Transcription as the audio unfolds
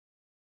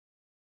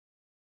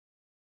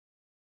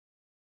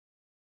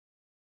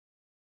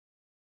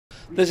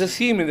there's a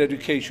theme in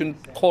education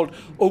called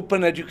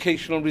open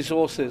educational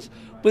resources,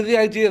 with the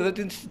idea that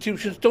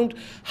institutions don't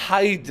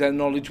hide their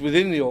knowledge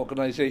within the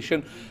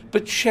organisation,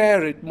 but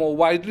share it more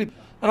widely.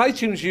 And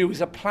iTunesU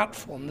is a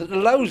platform that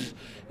allows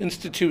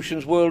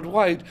institutions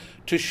worldwide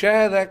to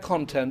share their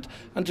content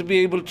and to be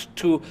able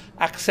to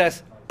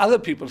access other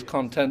people's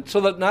content, so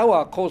that now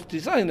our course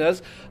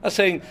designers are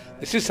saying,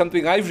 this is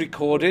something I've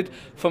recorded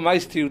for my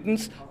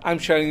students, I'm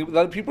sharing it with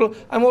other people,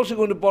 I'm also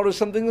going to borrow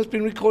something that's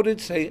been recorded,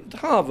 say, at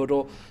Harvard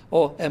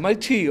or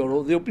MIT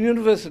or the Open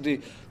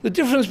University. The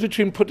difference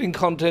between putting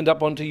content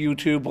up onto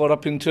YouTube or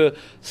up into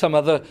some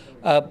other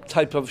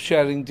type of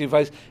sharing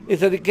device is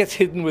that it gets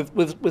hidden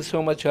with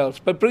so much else.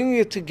 By bringing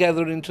it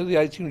together into the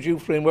iTunesU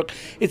framework,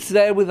 it's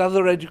there with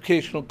other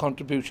educational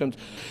contributions.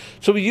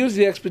 So we use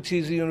the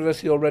expertise the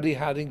university already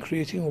had in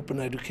creating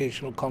open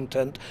educational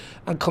content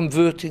and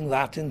converting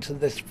that into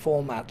this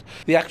format.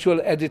 The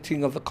actual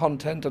editing of the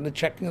content and the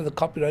checking of the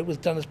copyright was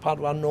done as part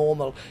of our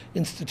normal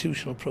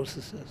institutional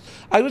processes.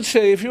 I would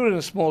say if you were in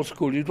a small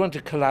school, you'd want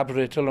to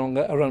collaborate around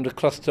a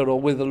cluster or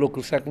with a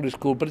local secondary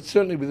school, but it's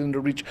certainly within the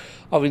reach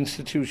of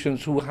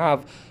institutions who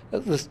have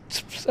the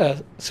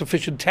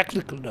sufficient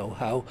technical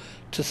know-how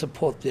to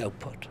support the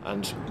output.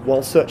 And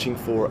while searching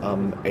for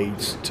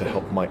aids to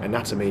help my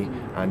anatomy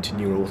and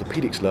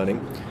neuroorthopedics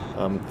learning,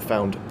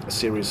 found a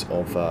series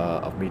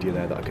of media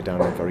there that I could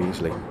download very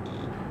easily.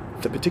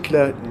 The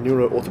particular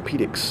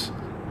neuroorthopedics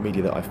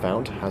media that I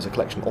found has a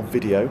collection of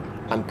video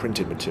and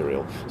printed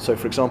material. So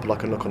for example, I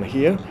can look on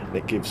here and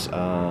it gives a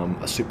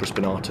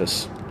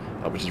supraspinatus,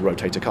 which is a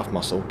rotator cuff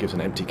muscle, gives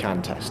an empty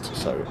can test.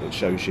 So it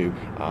shows you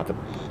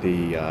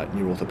the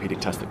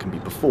neuroorthopedic test that can be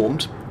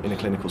performed in a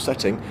clinical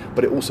setting,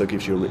 but it also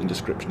gives you a written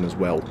description as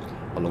well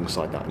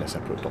alongside that in a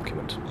separate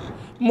document.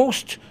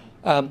 Most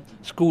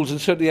schools and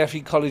certainly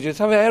FE colleges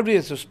have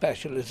areas of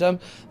specialism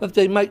that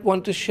they might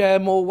want to share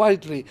more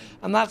widely,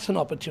 and that's an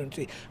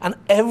opportunity. And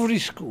every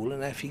school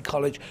and FE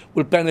college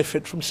will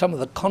benefit from some of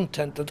the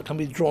content that can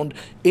be drawn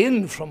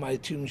in from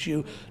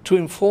iTunesU to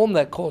inform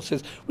their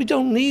courses. We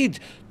don't need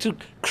to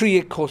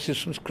create courses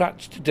from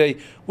scratch today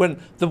when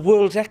the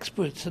world's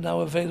experts are now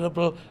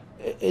available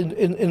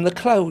in the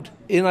cloud,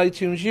 in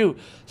iTunesU.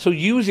 So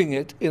using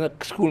it in a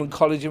school and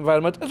college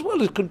environment, as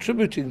well as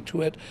contributing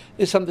to it,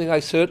 is something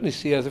I certainly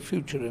see as a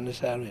future in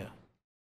this area.